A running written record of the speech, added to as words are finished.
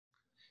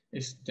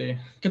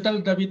¿Qué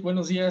tal, David?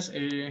 Buenos días.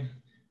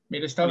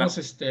 Mira,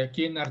 estamos Hola.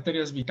 aquí en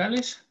Arterias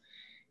Vitales,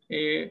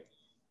 eh,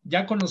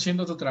 ya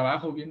conociendo tu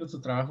trabajo, viendo tu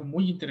trabajo,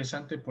 muy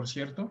interesante, por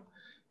cierto.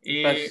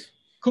 Gracias.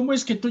 ¿Cómo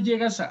es que tú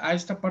llegas a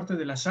esta parte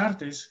de las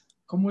artes?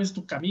 ¿Cómo es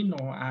tu camino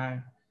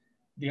a,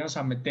 digamos,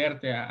 a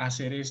meterte a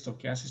hacer esto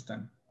que haces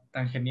tan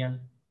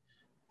genial?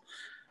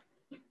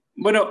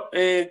 Bueno,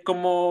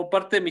 como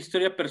parte de mi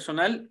historia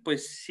personal,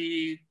 pues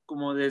sí,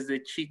 como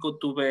desde chico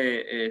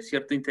tuve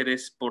cierto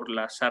interés por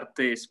las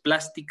artes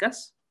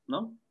plásticas,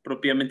 ¿no?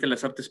 Propiamente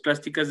las artes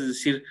plásticas, es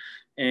decir,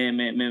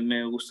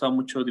 me gustaba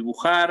mucho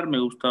dibujar, me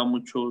gustaba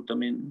mucho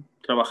también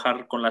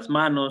trabajar con las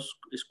manos,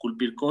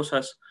 esculpir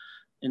cosas.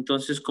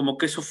 Entonces, como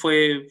que eso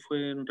fue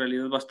en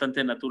realidad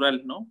bastante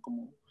natural, ¿no?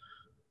 Como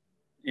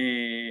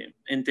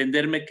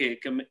entenderme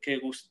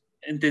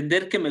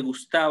entender que me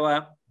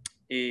gustaba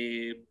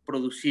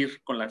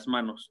producir con las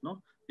manos,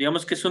 ¿no?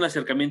 Digamos que es un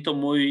acercamiento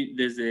muy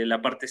desde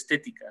la parte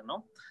estética,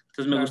 ¿no?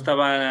 Entonces me Claro.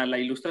 gustaba la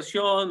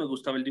ilustración, me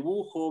gustaba el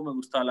dibujo, me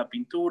gustaba la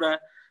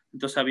pintura,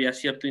 entonces había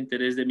cierto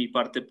interés de mi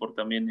parte por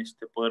también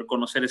poder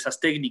conocer esas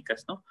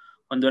técnicas, ¿no?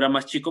 Cuando era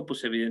más chico,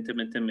 pues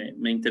evidentemente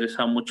me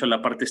interesaba mucho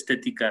la parte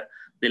estética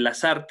de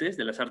las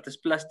artes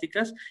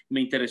plásticas,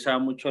 me interesaba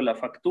mucho la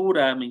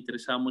factura, me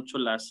interesaba mucho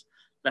las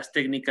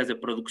técnicas de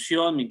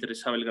producción, me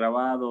interesaba el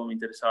grabado, me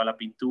interesaba la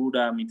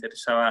pintura, me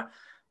interesaba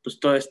pues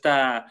toda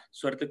esta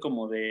suerte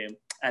como de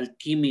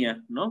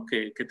alquimia, ¿no?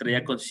 Que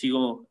traía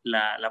consigo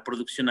la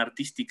producción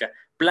artística,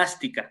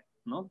 plástica,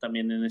 ¿no?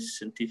 También en ese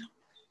sentido.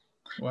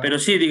 Pero Wow.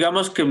 sí,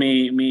 digamos que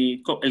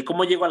el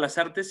cómo llego a las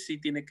artes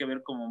sí tiene que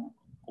ver como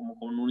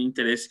con un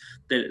interés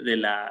de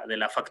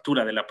la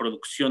factura, de la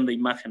producción de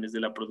imágenes,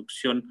 de la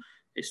producción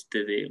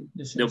De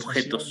de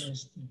objetos.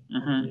 sensaciones.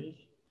 Ok. Uh-huh.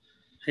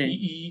 Sí.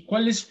 ¿Y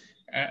cuál es,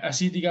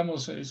 así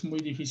digamos, es muy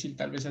difícil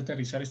tal vez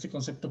aterrizar este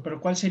concepto, pero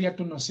cuál sería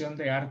tu noción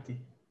de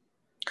arte?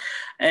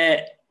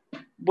 Eh,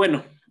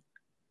 bueno,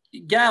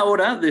 ya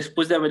ahora,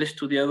 después de haber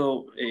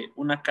estudiado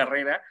una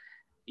carrera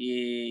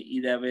y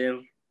de haber,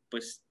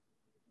 pues,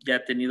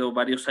 ya tenido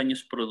varios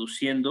años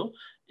produciendo,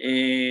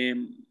 eh,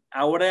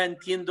 ahora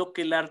entiendo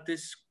que el arte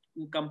es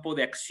un campo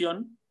de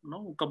acción,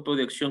 ¿no? Un campo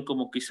de acción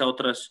como quizá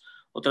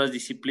otras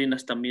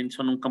disciplinas también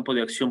son un campo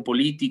de acción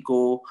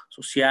político,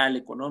 social,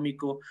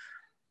 económico.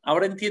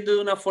 Ahora entiendo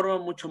de una forma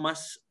mucho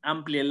más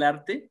amplia el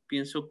arte.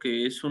 Pienso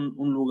que es un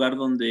lugar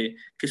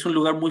que es un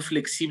lugar muy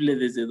flexible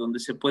desde donde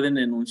se pueden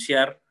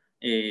enunciar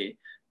eh,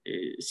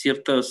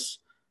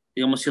 ciertos,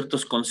 digamos,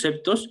 ciertos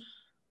conceptos.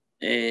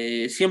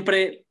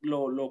 Siempre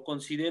lo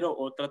considero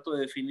o trato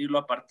de definirlo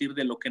a partir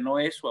de lo que no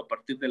es o a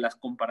partir de las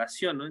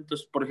comparaciones, ¿no?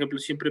 Entonces, por ejemplo,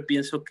 siempre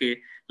pienso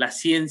que la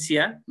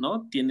ciencia,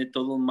 ¿no? Tiene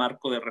todo un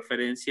marco de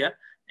referencia,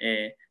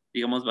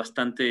 digamos,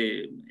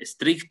 bastante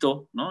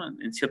estricto, ¿no?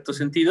 En ciertos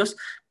sentidos,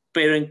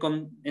 pero en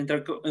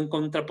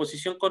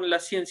contraposición con la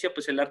ciencia,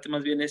 pues el arte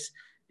más bien es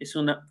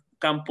un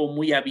campo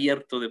muy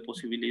abierto de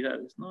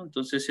posibilidades, ¿no?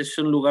 Entonces es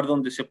un lugar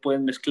donde se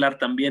pueden mezclar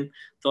también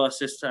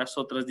todas estas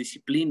otras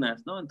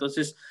disciplinas, ¿no?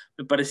 Entonces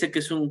me parece que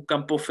es un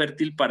campo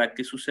fértil para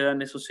que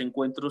sucedan esos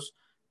encuentros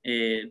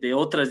de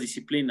otras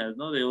disciplinas,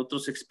 ¿no? De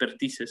otros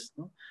expertices,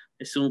 ¿no?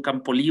 Es un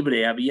campo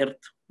libre,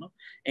 abierto, ¿no?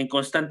 En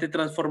constante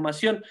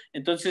transformación.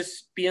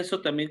 Entonces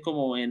pienso también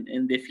como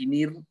en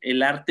definir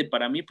el arte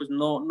para mí, pues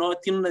no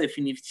tiene una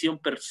definición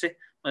per se,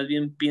 más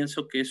bien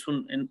pienso que es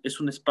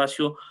un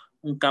espacio,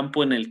 un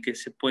campo en el que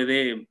se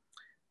puede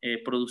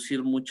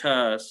producir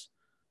muchas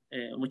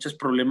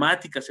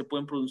problemáticas, se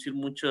pueden producir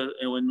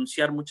o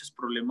enunciar muchas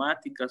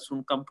problemáticas,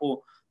 un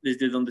campo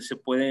desde donde se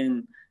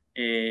pueden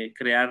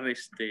crear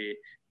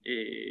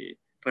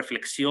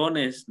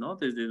reflexiones, ¿no?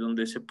 Desde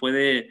donde se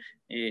puede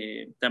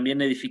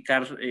también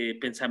edificar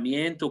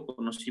pensamiento,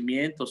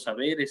 conocimiento,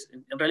 saberes.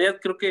 En realidad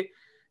creo que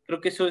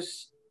eso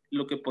es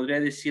lo que podría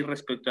decir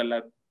respecto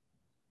a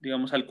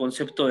digamos, al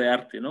concepto de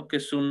arte, ¿no? Que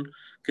es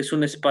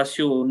un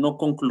espacio no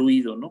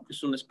concluido, ¿no? Que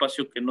es un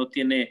espacio que no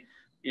tiene,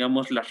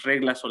 digamos, las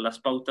reglas o las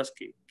pautas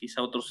que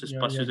quizá otros Ya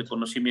espacios de abierto.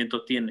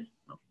 conocimiento tienen,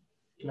 ¿no?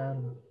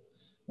 Claro.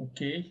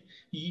 Ok.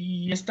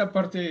 Y esta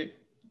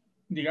parte,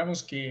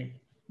 digamos que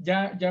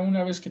ya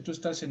una vez que tú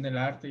estás en el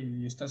arte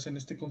y estás en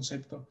este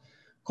concepto,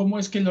 ¿cómo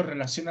es que lo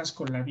relacionas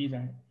con la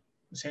vida?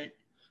 O sea,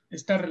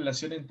 esta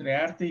relación entre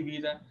arte y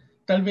vida,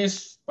 tal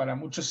vez para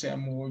muchos sea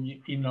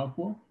muy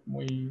inocuo,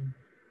 muy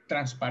Uh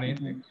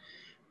transparente,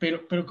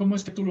 -huh. pero ¿cómo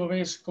es que tú lo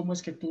ves? ¿Cómo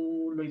es que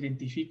tú lo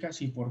identificas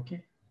y por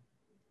qué?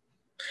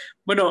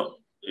 Bueno,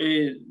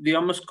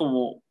 digamos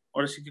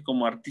ahora sí que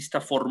como artista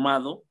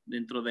formado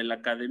dentro de la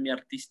academia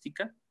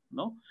artística,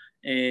 ¿no?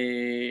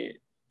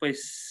 Eh,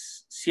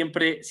 pues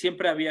siempre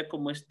había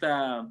como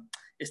esta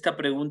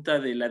pregunta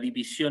de la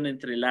división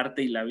entre el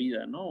arte y la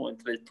vida, ¿no? O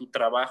entre tu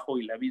trabajo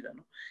y la vida,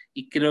 ¿no?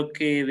 Y creo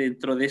que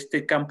dentro de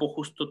este campo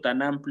justo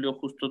tan amplio,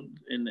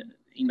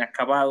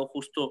 inacabado,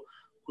 justo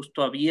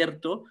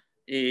abierto,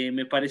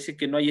 me parece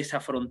que no hay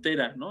esa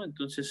frontera, ¿no?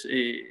 Entonces,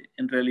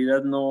 en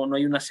realidad no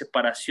hay una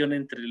separación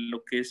entre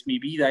lo que es mi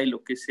vida y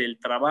lo que es el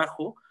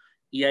trabajo,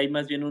 y hay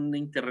más bien una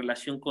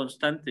interrelación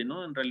constante,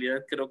 ¿no? En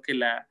realidad creo que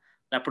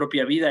la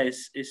propia vida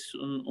es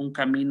un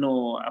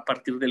camino a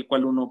partir del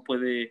cual uno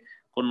puede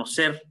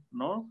conocer,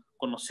 ¿no?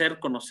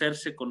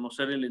 Conocerse,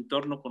 conocer el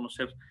entorno,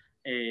 conocer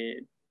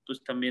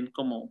pues también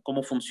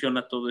cómo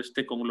funciona todo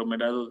este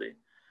conglomerado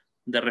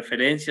de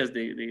referencias,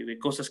 de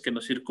cosas que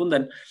nos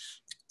circundan.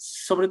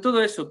 Sobre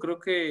todo eso, creo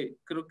que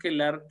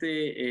el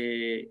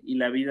arte y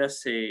la vida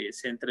se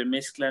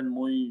entremezclan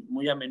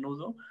muy a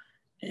menudo,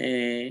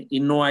 y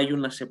no hay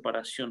una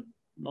separación,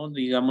 ¿no?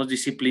 Digamos,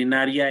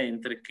 disciplinaria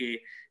entre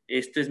que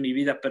esta es mi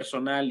vida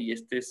personal y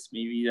esta es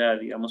mi vida,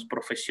 digamos,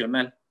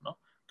 profesional, ¿no?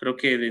 Creo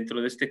que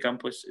dentro de este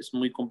campo es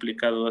muy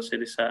complicado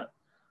hacer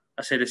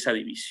esa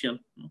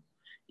división, ¿no?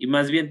 Y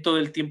más bien todo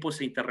el tiempo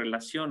se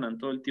interrelacionan,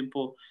 todo el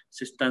tiempo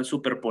se están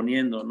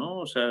superponiendo, ¿no?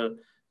 O sea,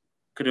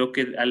 creo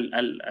que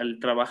al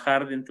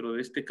trabajar dentro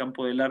de este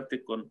campo del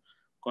arte con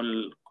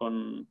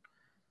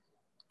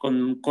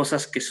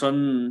cosas que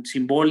son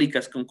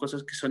simbólicas, con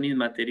cosas que son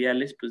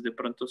inmateriales, pues de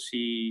pronto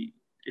sí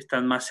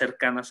están más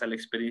cercanas a la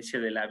experiencia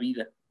de la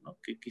vida, ¿no?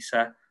 Que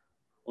quizá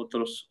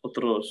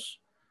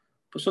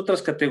pues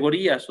otras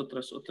categorías,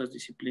 otras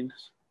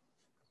disciplinas.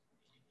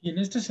 Y en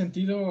este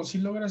sentido, si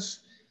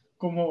logras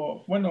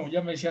como, bueno,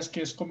 ya me decías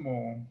que es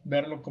como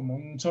verlo como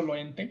un solo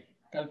ente,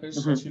 tal vez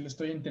así lo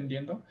estoy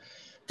entendiendo,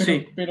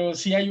 Sí. pero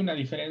sí hay una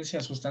diferencia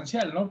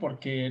sustancial, ¿no?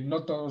 Porque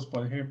no todos,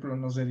 por ejemplo,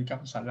 nos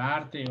dedicamos al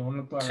arte o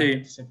no toda la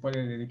gente se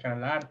puede dedicar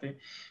al arte.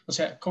 O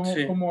sea,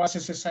 ¿cómo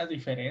haces esa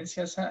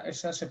diferencia,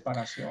 esa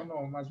separación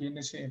o más bien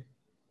ese...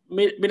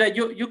 Mira,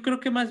 yo creo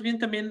que más bien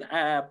también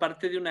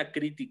aparte de una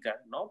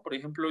crítica, ¿no? Por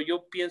ejemplo,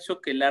 yo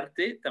pienso que el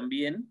arte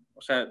también,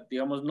 o sea,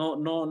 digamos,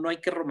 no hay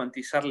que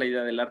romantizar la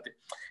idea del arte.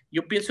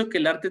 Yo pienso que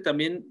el arte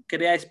también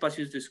crea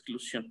espacios de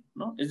exclusión,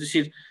 ¿no? Es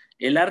decir,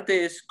 el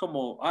arte es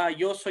como,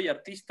 yo soy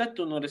artista,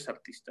 tú no eres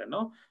artista,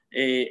 ¿no?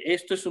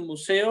 Esto es un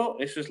museo,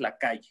 eso es la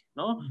calle,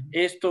 ¿no?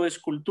 Esto es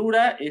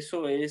cultura,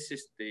 eso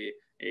es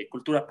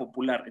cultura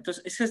popular.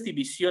 Entonces, esas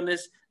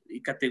divisiones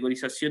y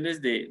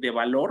categorizaciones de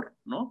valor,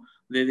 ¿no?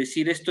 De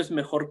decir esto es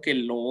mejor que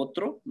lo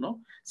otro,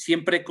 ¿no?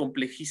 Siempre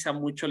complejiza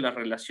mucho las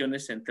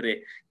relaciones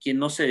entre quien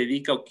no se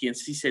dedica o quien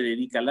sí se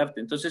dedica al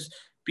arte.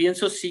 Entonces,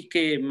 pienso sí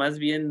que más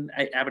bien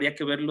habría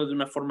que verlo de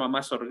una forma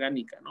más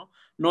orgánica, ¿no?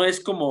 No es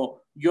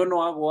como yo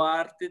no hago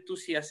arte, tú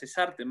sí haces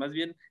arte. Más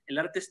bien, el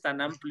arte es tan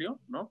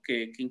amplio, ¿no?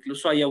 Que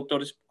incluso hay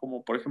autores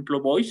como, por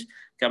ejemplo, Boyce,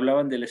 que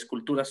hablaban de la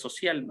escultura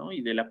social, ¿no?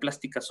 Y de la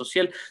plástica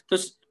social.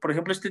 Entonces, por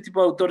ejemplo, este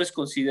tipo de autores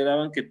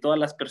consideraban que todas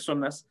las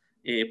personas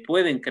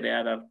pueden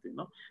crear arte,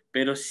 ¿no?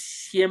 Pero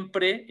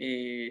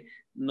siempre,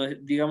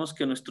 digamos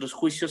que nuestros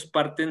juicios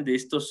parten de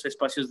estos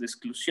espacios de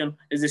exclusión,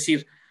 es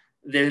decir,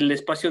 del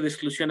espacio de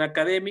exclusión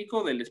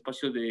académico, del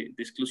espacio de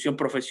exclusión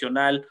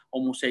profesional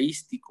o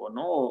museístico,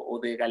 ¿no? O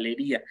de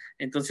galería.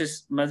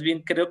 Entonces, más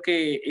bien creo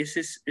que esa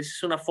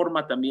es una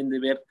forma también de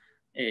ver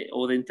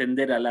o de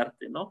entender al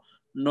arte, ¿no?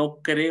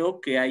 No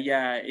creo que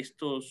haya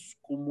estos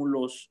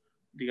cúmulos,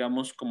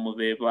 digamos, como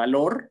de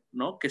valor,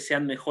 ¿no? Que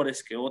sean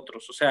mejores que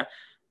otros. O sea,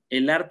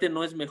 el arte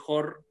no es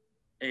mejor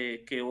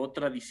que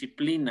otra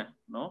disciplina,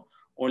 ¿no?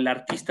 O el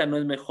artista no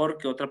es mejor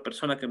que otra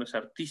persona que no es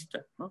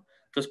artista, ¿no?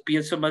 Entonces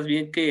pienso más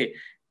bien que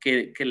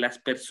las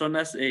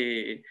personas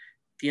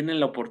tienen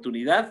la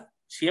oportunidad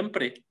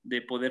siempre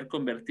de poder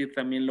convertir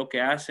también lo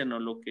que hacen o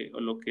lo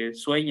que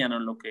sueñan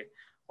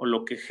o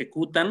lo que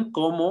ejecutan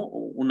como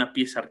una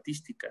pieza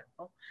artística,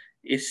 ¿no?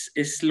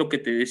 Es lo que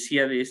te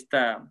decía de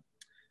esta,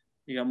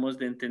 digamos,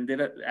 de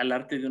entender al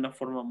arte de una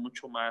forma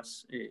mucho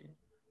más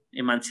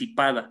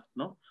emancipada,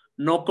 ¿no?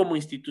 No como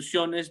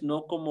instituciones,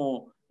 no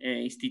como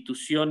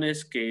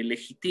instituciones que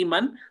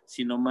legitiman,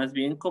 sino más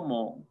bien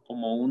como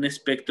un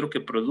espectro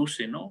que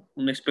produce, ¿no?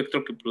 Un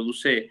espectro que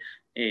produce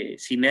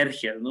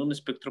sinergias, ¿no? Un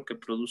espectro que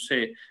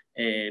produce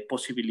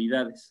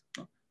posibilidades,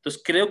 ¿no?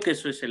 Entonces creo que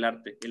eso es el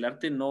arte. El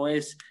arte no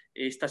es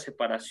esta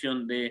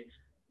separación de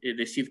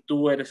decir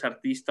tú eres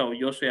artista o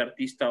yo soy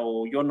artista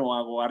o yo no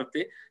hago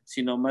arte,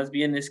 sino más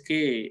bien es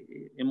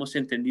que hemos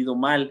entendido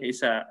mal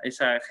esa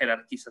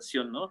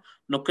jerarquización, ¿no?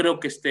 No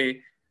creo que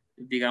esté,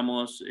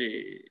 digamos,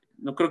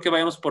 no creo que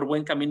vayamos por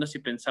buen camino si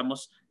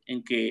pensamos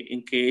en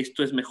que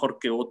esto es mejor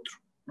que otro,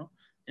 ¿no?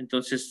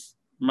 Entonces,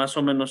 más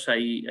o menos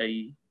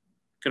ahí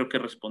creo que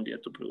respondí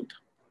a tu pregunta.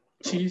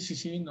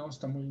 Sí, no,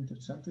 está muy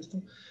interesante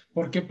esto,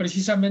 porque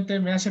precisamente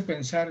me hace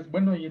pensar,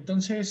 bueno, y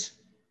entonces...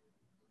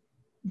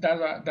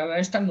 Dada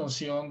esta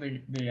noción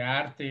de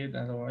arte,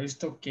 dado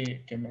esto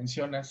que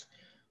mencionas,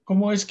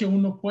 ¿cómo es que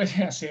uno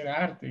puede hacer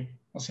arte?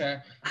 O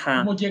sea,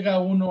 ¿cómo llega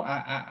uno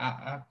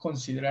a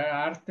considerar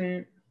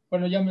arte?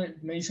 Bueno, ya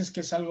me dices que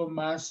es algo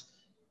más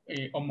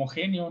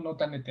homogéneo, no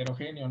tan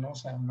heterogéneo, ¿no? O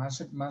sea,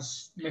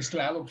 más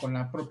mezclado con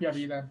la propia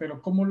vida,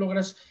 pero ¿cómo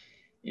logras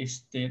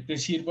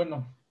decir,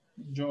 bueno,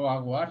 yo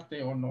hago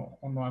arte o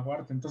no hago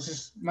arte?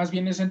 Entonces, más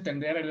bien es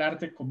entender el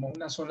arte como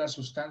una sola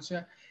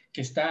sustancia que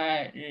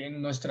está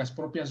en nuestras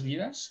propias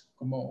vidas,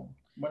 como,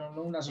 bueno,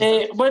 no una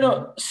sustancia.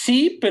 Bueno,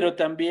 sí, pero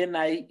también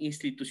hay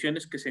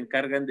instituciones que se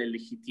encargan de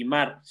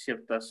legitimar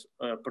ciertos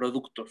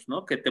productos,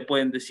 ¿no? Que te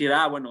pueden decir,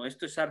 bueno,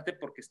 esto es arte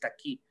porque está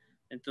aquí,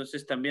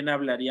 Entonces también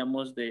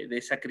hablaríamos de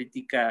esa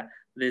crítica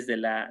desde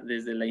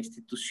la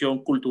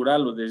institución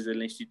cultural o desde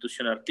la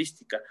institución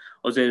artística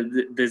o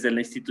desde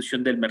la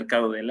institución del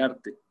mercado del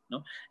arte,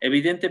 ¿no?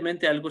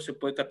 Evidentemente algo se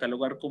puede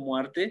catalogar como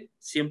arte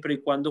siempre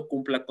y cuando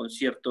cumpla con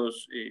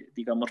ciertos,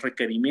 digamos,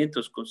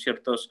 requerimientos, con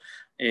ciertos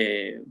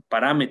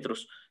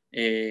parámetros.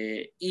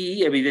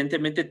 Y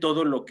evidentemente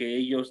todo lo que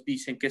ellos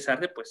dicen que es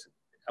arte, pues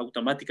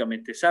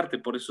automáticamente es arte.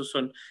 Por eso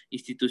son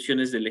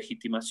instituciones de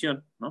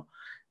legitimación, ¿no?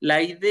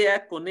 La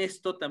idea con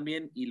esto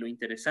también, y lo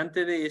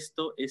interesante de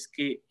esto, es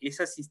que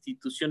esas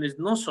instituciones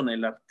no son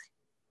el arte,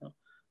 ¿no?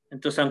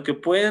 Entonces, aunque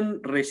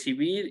pueden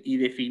recibir y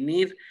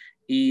definir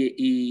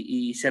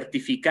y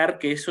certificar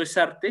que eso es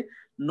arte,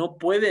 no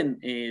pueden,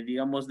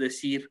 digamos,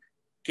 decir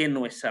que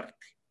no es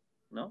arte,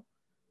 ¿no?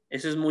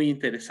 Eso es muy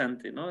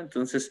interesante, ¿no?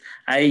 Entonces,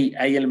 hay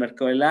el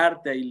mercado del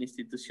arte, hay la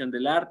institución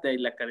del arte, hay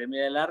la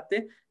academia del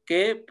arte,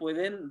 que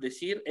pueden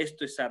decir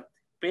esto es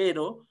arte,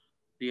 pero,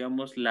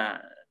 digamos,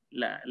 la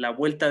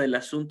vuelta del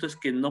asunto es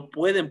que no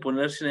pueden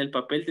ponerse en el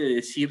papel de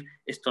decir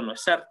esto no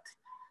es arte.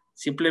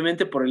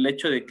 Simplemente por el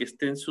hecho de que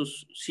esté en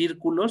sus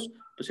círculos,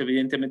 pues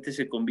evidentemente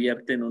se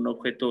convierte en un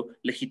objeto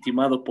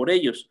legitimado por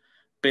ellos,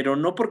 pero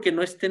no porque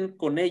no estén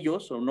con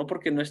ellos o no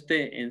porque no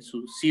esté en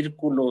su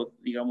círculo,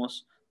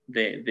 digamos,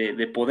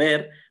 de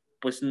poder,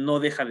 pues no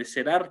deja de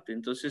ser arte.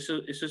 Entonces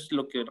eso es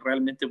lo que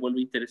realmente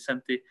vuelve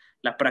interesante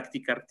la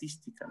práctica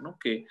artística, ¿no?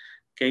 Que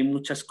hay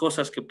muchas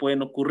cosas que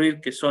pueden ocurrir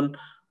que son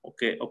o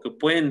que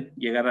pueden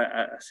llegar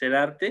a ser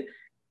arte,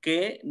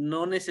 que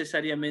no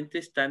necesariamente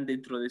están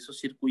dentro de esos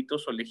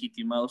circuitos o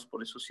legitimados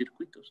por esos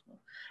circuitos,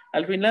 ¿no?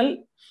 Al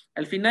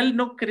final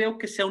no creo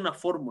que sea una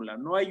fórmula,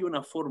 no hay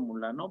una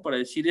fórmula, ¿no? Para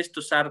decir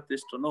esto es arte,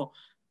 esto no.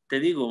 Te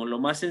digo, lo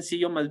más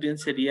sencillo más bien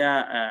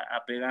sería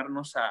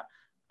apegarnos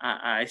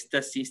a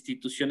estas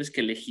instituciones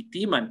que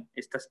legitiman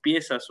estas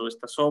piezas o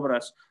estas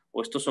obras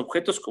o estos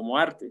objetos como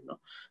arte,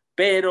 ¿no?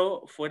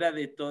 Pero fuera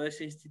de toda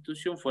esa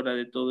institución, fuera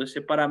de todo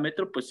ese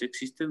parámetro, pues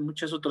existen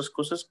muchas otras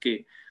cosas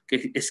que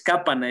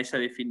escapan a esa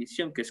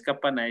definición, que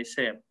escapan a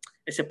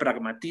ese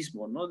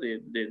pragmatismo, ¿no? De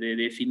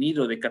definir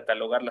o de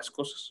catalogar las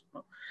cosas,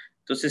 ¿no?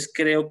 Entonces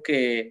creo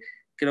que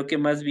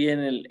más bien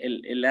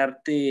el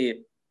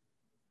arte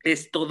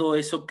es todo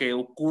eso que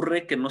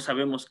ocurre que no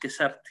sabemos qué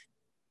es arte,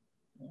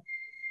 ¿no?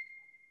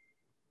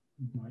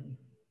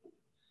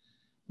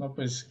 No,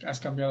 pues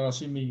has cambiado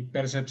así mi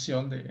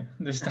percepción de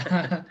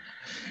esta,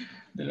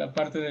 de la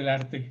parte del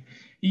arte.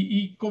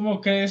 ¿Y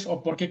cómo crees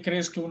o por qué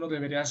crees que uno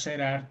debería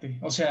hacer arte?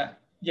 O sea,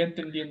 ya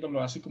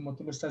entendiéndolo así como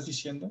tú lo estás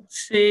diciendo.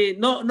 Sí,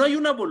 no hay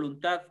una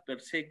voluntad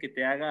per se que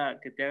te haga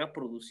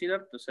producir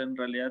arte. O sea, en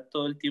realidad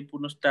todo el tiempo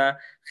uno está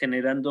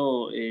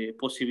generando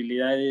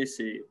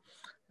posibilidades,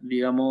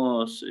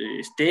 digamos,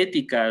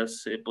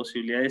 estéticas,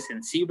 posibilidades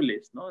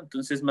sensibles, ¿no?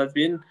 Entonces, más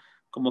bien,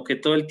 como que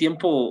todo el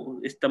tiempo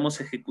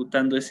estamos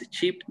ejecutando ese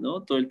chip,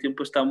 ¿no? Todo el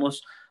tiempo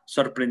estamos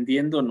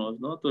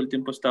sorprendiéndonos, ¿no? Todo el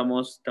tiempo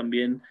estamos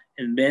también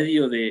en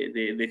medio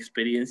de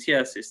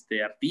experiencias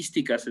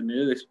artísticas, en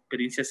medio de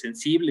experiencias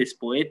sensibles,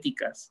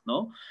 poéticas,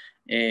 ¿no?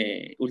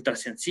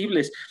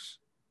 Ultrasensibles.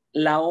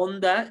 La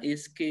onda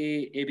es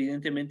que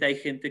evidentemente hay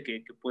gente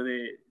que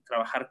puede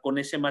trabajar con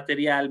ese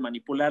material,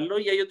 manipularlo,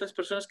 y hay otras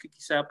personas que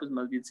quizá pues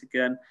más bien se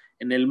quedan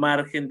en el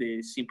margen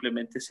de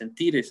simplemente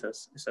sentir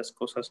esas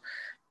cosas,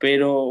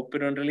 pero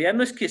en realidad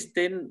no es que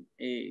estén,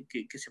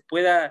 que se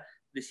pueda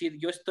decir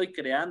yo estoy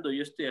creando,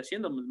 yo estoy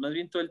haciendo, más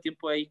bien todo el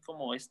tiempo hay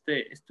como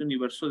este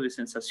universo de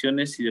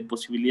sensaciones y de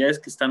posibilidades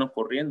que están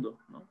ocurriendo,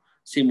 ¿no?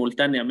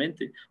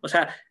 Simultáneamente. O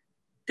sea,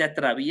 te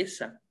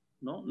atraviesa,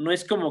 ¿no? No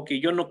es como que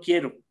yo no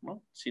quiero,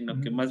 ¿no? Sino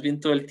que más bien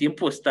todo el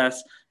tiempo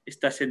estás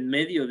en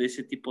medio de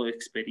ese tipo de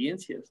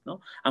experiencias,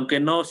 ¿no? Aunque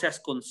no seas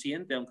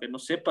consciente, aunque no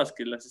sepas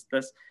que las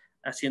estás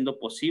haciendo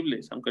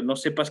posibles, aunque no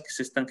sepas que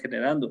se están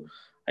generando.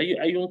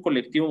 Hay un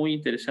colectivo muy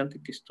interesante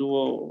que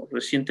estuvo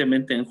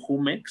recientemente en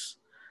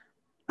Jumex,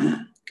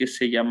 que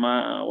se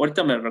llama,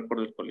 ahorita me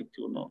recuerdo el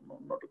colectivo,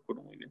 no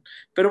recuerdo muy bien.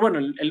 Pero bueno,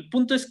 el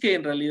punto es que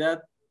en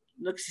realidad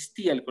no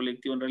existía el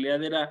colectivo, en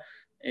realidad era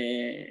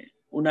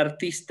un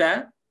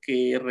artista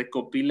que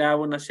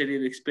recopilaba una serie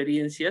de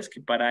experiencias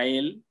que para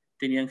él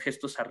tenían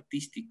gestos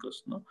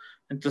artísticos, ¿no?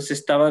 Entonces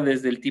estaba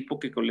desde el tipo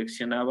que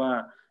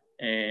coleccionaba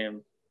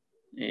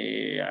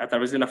a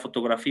través de la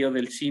fotografía o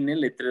del cine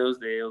letreros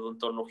de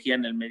odontología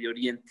en el Medio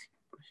Oriente,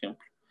 por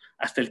ejemplo,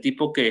 hasta el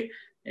tipo que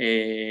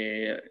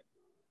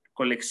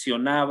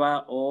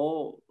coleccionaba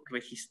o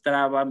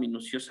registraba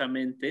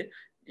minuciosamente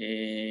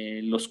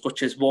los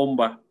coches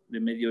bomba de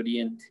Medio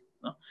Oriente,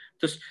 ¿no?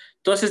 Entonces,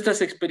 todas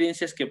estas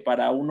experiencias que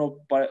para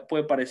uno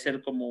puede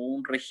parecer como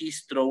un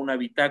registro, una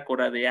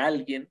bitácora de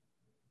alguien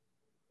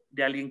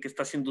que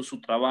está haciendo su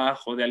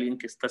trabajo, de alguien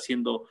que está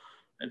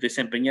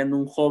desempeñando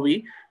un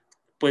hobby,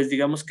 pues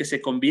digamos que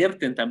se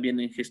convierten también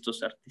en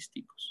gestos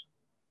artísticos,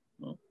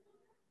 ¿no?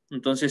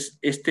 Entonces,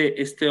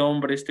 este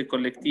hombre, este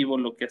colectivo,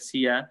 lo que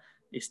hacía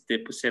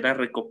pues era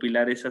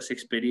recopilar esas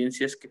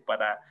experiencias que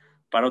para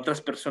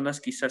otras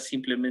personas quizás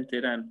simplemente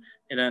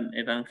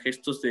eran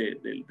gestos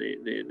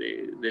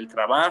del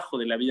trabajo,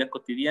 de la vida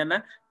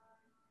cotidiana,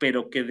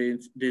 pero que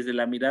desde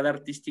la mirada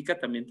artística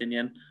también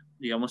tenían,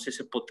 digamos,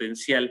 ese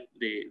potencial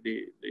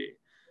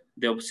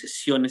de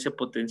obsesión, ese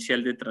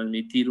potencial de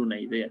transmitir una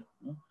idea,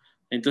 ¿no?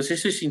 Entonces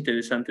eso es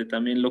interesante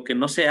también. Lo que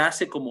no se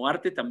hace como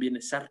arte también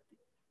es arte,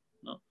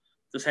 ¿no?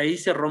 Entonces ahí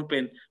se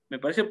rompen, me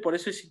parece, por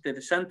eso es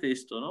interesante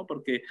esto, ¿no?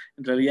 Porque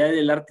en realidad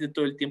el arte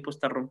todo el tiempo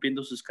está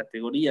rompiendo sus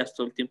categorías,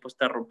 todo el tiempo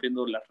está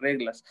rompiendo las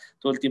reglas,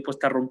 todo el tiempo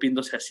está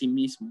rompiéndose a sí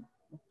mismo,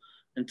 ¿no?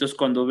 Entonces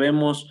cuando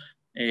vemos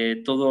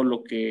todo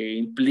lo que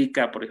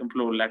implica, por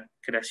ejemplo, la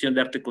creación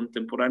de arte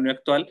contemporáneo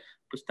actual,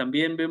 pues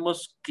también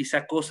vemos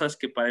quizá cosas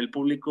que para el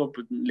público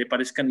pues, le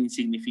parezcan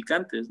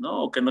insignificantes,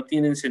 ¿no? O que no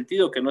tienen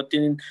sentido, que no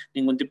tienen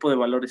ningún tipo de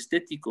valor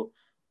estético,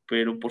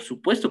 pero por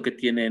supuesto que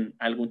tienen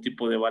algún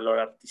tipo de valor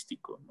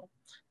artístico, ¿no?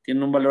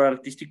 Tienen un valor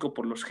artístico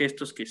por los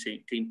gestos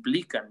que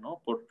implican,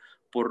 ¿no? Por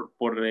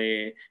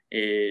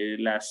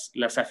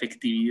las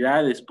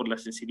afectividades, por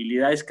las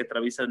sensibilidades que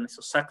atraviesan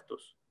esos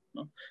actos,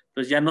 ¿no?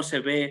 Entonces ya no se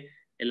ve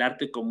el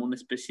arte como una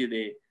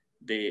especie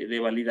de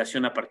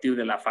validación a partir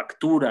de la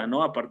factura,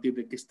 ¿no? A partir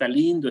de que está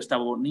lindo, está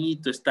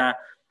bonito, está,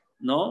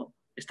 ¿no?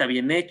 Está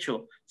bien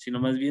hecho, sino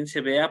más bien se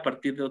ve a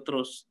partir de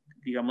otros,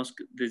 digamos,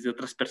 desde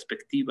otras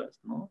perspectivas,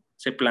 ¿no?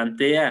 Se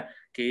plantea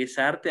que es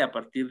arte a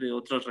partir de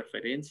otras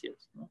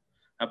referencias, ¿no?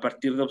 A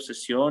partir de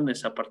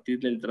obsesiones, a partir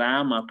del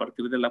drama, a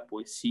partir de la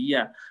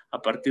poesía,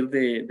 a partir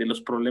de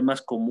los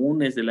problemas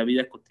comunes de la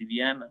vida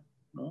cotidiana,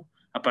 ¿no?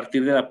 A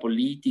partir de la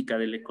política,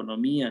 de la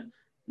economía.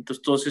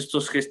 Entonces todos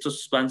estos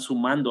gestos van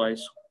sumando a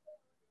eso.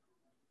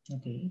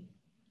 Ok.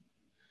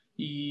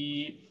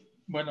 Y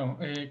bueno,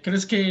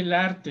 ¿crees que el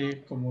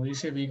arte, como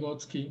dice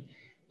Vygotsky,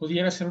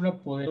 pudiera ser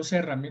una poderosa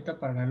herramienta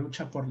para la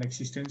lucha por la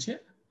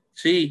existencia?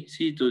 Sí,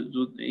 sí,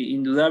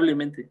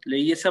 indudablemente.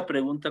 Leí esa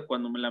pregunta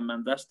cuando me la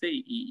mandaste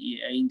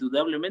e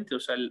indudablemente, o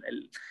sea,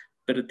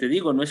 pero te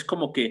digo, no es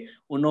como que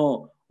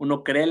uno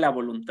cree la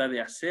voluntad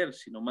de hacer,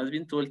 sino más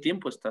bien todo el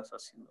tiempo estás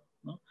haciendo,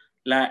 ¿no?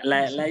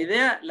 La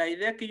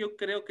idea que yo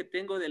creo que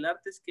tengo del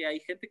arte es que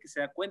hay gente que se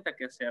da cuenta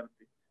que hace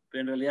arte,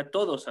 pero en realidad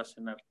todos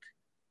hacen arte,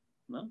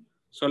 ¿no?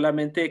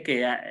 Solamente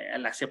que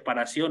la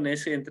separación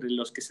es entre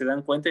los que se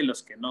dan cuenta y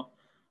los que no,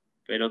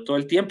 pero todo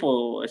el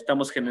tiempo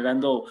estamos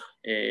generando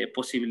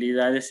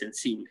posibilidades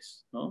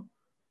sensibles, ¿no?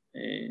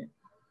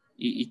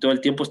 Y todo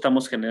el tiempo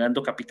estamos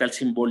generando capital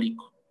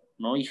simbólico,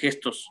 ¿no? Y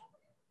gestos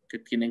que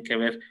tienen que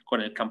ver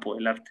con el campo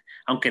del arte,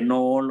 aunque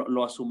no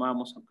lo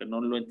asumamos, aunque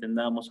no lo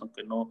entendamos,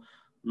 aunque no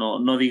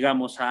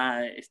digamos,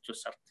 esto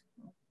es arte,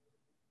 ¿no?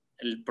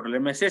 El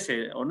problema es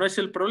ese, o no es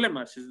el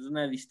problema, es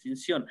una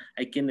distinción.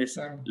 Hay quienes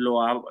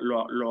Claro.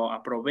 lo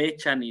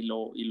aprovechan y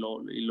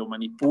lo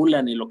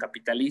manipulan y lo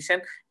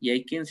capitalizan, y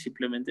hay quien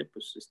simplemente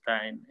pues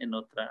está en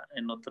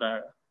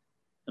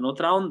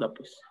otra onda,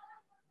 pues.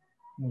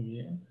 Muy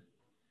bien.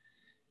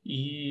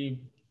 Y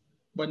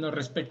bueno,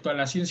 respecto a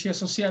las ciencias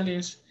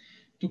sociales,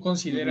 ¿tú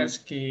consideras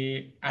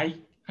que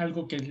hay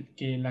algo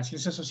que las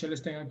ciencias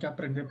sociales tengan que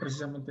aprender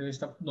precisamente de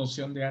esta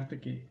noción de arte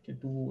que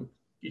tú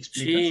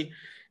explicas? Sí,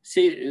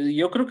 sí,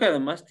 yo creo que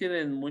además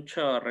tienen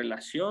mucha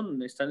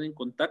relación, están en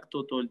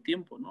contacto todo el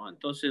tiempo, ¿no?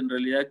 Entonces, en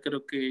realidad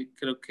creo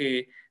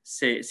que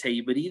se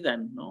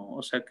hibridan, ¿no?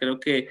 O sea, creo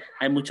que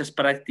hay muchas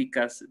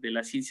prácticas de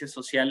las ciencias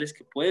sociales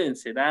que pueden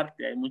ser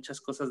arte, hay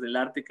muchas cosas del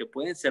arte que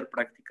pueden ser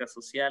prácticas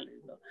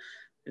sociales, ¿no?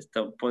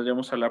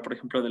 Podríamos hablar, por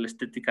ejemplo, de la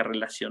estética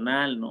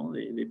relacional, ¿no?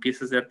 De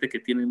piezas de arte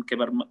que tienen que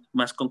ver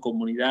más con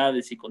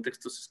comunidades y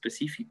contextos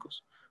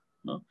específicos,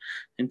 ¿no?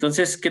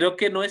 Entonces, creo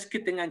que no es que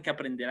tengan que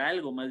aprender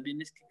algo, más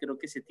bien es que creo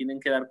que se tienen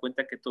que dar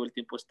cuenta que todo el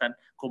tiempo están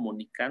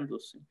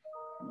comunicándose,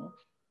 ¿no?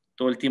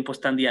 Todo el tiempo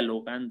están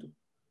dialogando.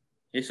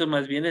 Eso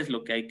más bien es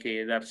lo que hay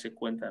que darse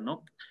cuenta,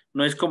 ¿no?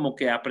 No es como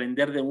que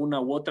aprender de una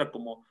u otra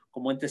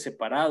como entes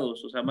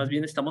separados, o sea, más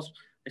bien estamos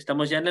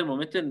ya en el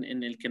momento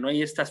en el que no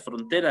hay estas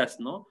fronteras,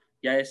 ¿no?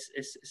 Ya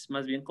es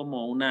más bien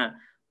como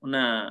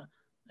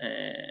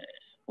eh,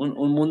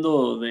 un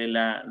mundo de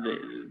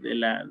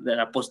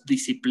la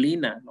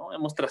postdisciplina, ¿no?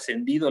 Hemos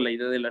trascendido la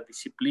idea de la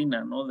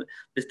disciplina, ¿no? De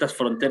estas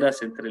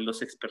fronteras entre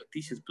los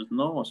expertices, pues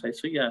no, o sea,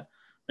 eso ya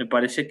me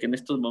parece que en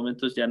estos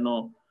momentos ya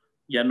no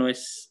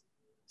es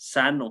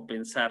sano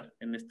pensar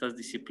en estas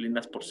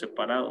disciplinas por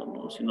separado,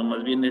 ¿no? Sino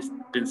más bien es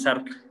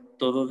pensar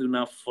todo de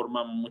una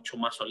forma mucho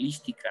más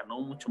holística,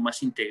 ¿no? Mucho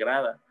más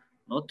integrada,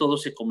 ¿no? Todo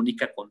se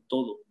comunica con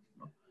todo,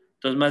 ¿no?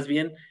 Entonces, más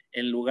bien,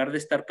 en lugar de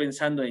estar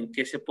pensando en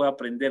qué se puede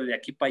aprender de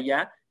aquí para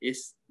allá,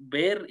 es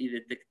ver y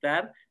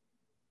detectar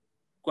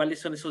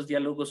cuáles son esos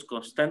diálogos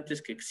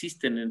constantes que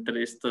existen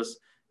entre estos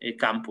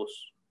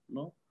campos,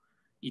 ¿no?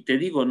 Y te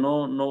digo,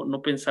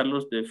 no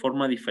pensarlos de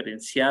forma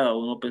diferenciada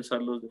o no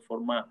pensarlos de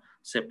forma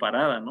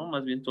separada, ¿no?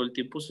 Más bien todo el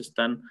tiempo se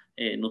están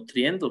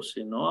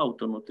nutriéndose, ¿no?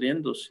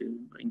 Autonutriéndose,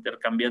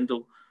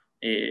 intercambiando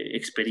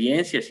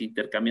experiencias,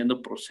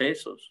 intercambiando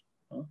procesos,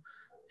 ¿no?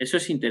 Eso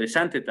es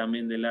interesante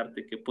también del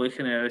arte, que puede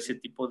generar ese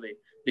tipo de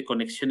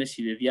conexiones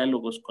y de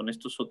diálogos con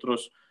estos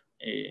otros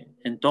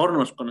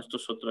entornos, con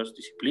estas otras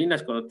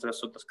disciplinas, con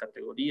otras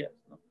categorías,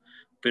 ¿no?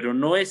 Pero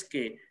no es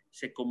que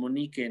se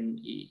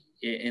comuniquen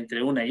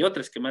entre una y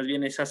otra, es que más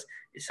bien esas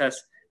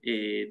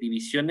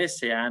divisiones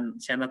se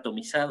han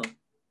atomizado,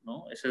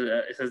 ¿no?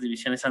 Esas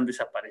divisiones han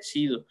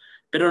desaparecido,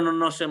 pero no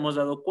nos hemos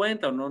dado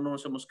cuenta o no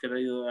nos hemos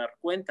querido dar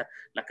cuenta.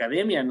 La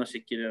academia no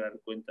se quiere dar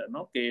cuenta,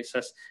 ¿no? Que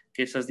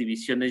esas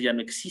divisiones ya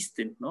no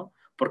existen, ¿no?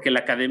 Porque la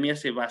academia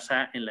se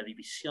basa en la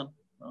división,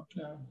 ¿no?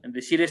 Claro. En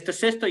decir esto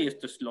es esto y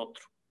esto es lo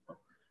otro,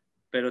 ¿no?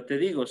 Pero te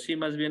digo, sí,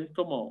 más bien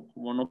como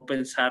no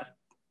pensar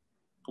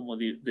como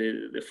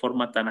de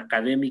forma tan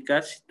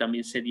académica,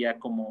 también sería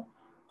como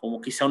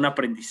quizá un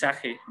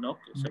aprendizaje, ¿no?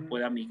 Que se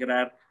pueda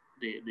migrar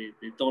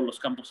de todos los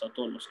campos a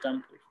todos los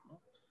campos, ¿no?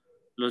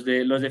 Los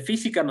de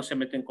física no se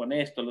meten con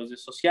esto, los de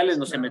sociales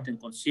no se meten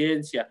con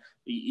ciencia,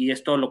 y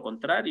es todo lo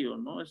contrario,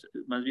 ¿no?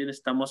 Más bien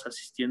estamos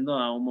asistiendo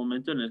a un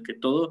momento en el que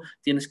todo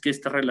tienes que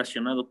estar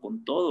relacionado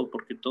con todo,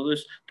 porque todo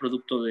es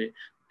producto de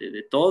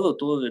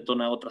todo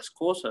detona otras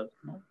cosas,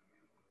 ¿no?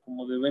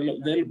 Como de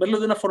verlo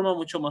de una forma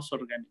mucho más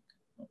orgánica,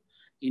 ¿no?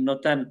 Y no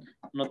tan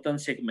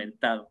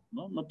segmentado,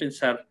 ¿no? No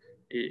pensar,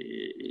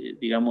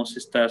 digamos,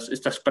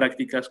 estas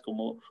prácticas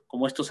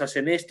como estos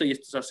hacen esto y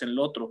estos hacen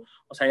lo otro.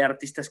 O sea, hay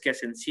artistas que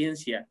hacen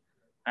ciencia,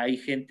 hay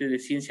gente de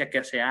ciencia que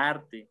hace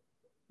arte,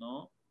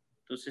 ¿no?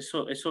 Entonces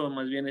eso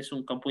más bien es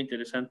un campo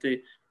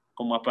interesante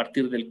como a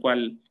partir del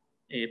cual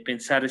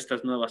pensar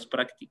estas nuevas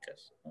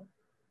prácticas, ¿no?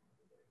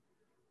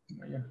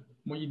 Vaya,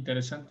 muy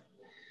interesante.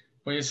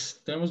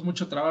 Pues tenemos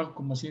mucho trabajo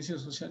como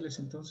ciencias sociales,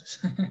 entonces.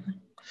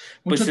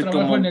 Mucho Pues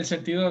trabajo en el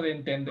sentido de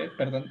entender,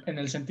 perdón, en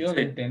el sentido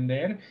de sí,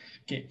 entender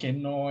que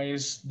no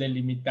es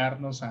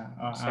delimitarnos a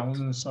exacto,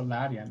 un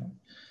sola área, ¿no?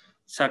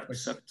 exacto,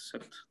 Pues, exacto,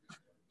 exacto.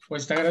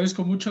 pues te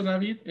agradezco mucho,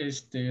 David.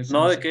 Se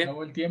No, nos ¿de qué?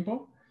 acabó el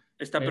tiempo,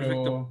 Está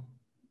perfecto. pero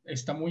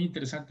está muy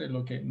interesante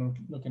lo que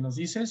nos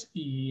dices,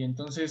 y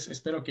entonces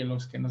espero que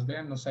los que nos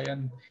vean nos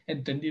hayan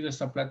entendido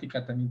esta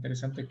plática tan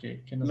interesante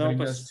que nos No,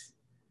 brindaste.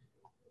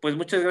 pues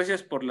muchas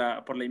gracias por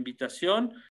la invitación.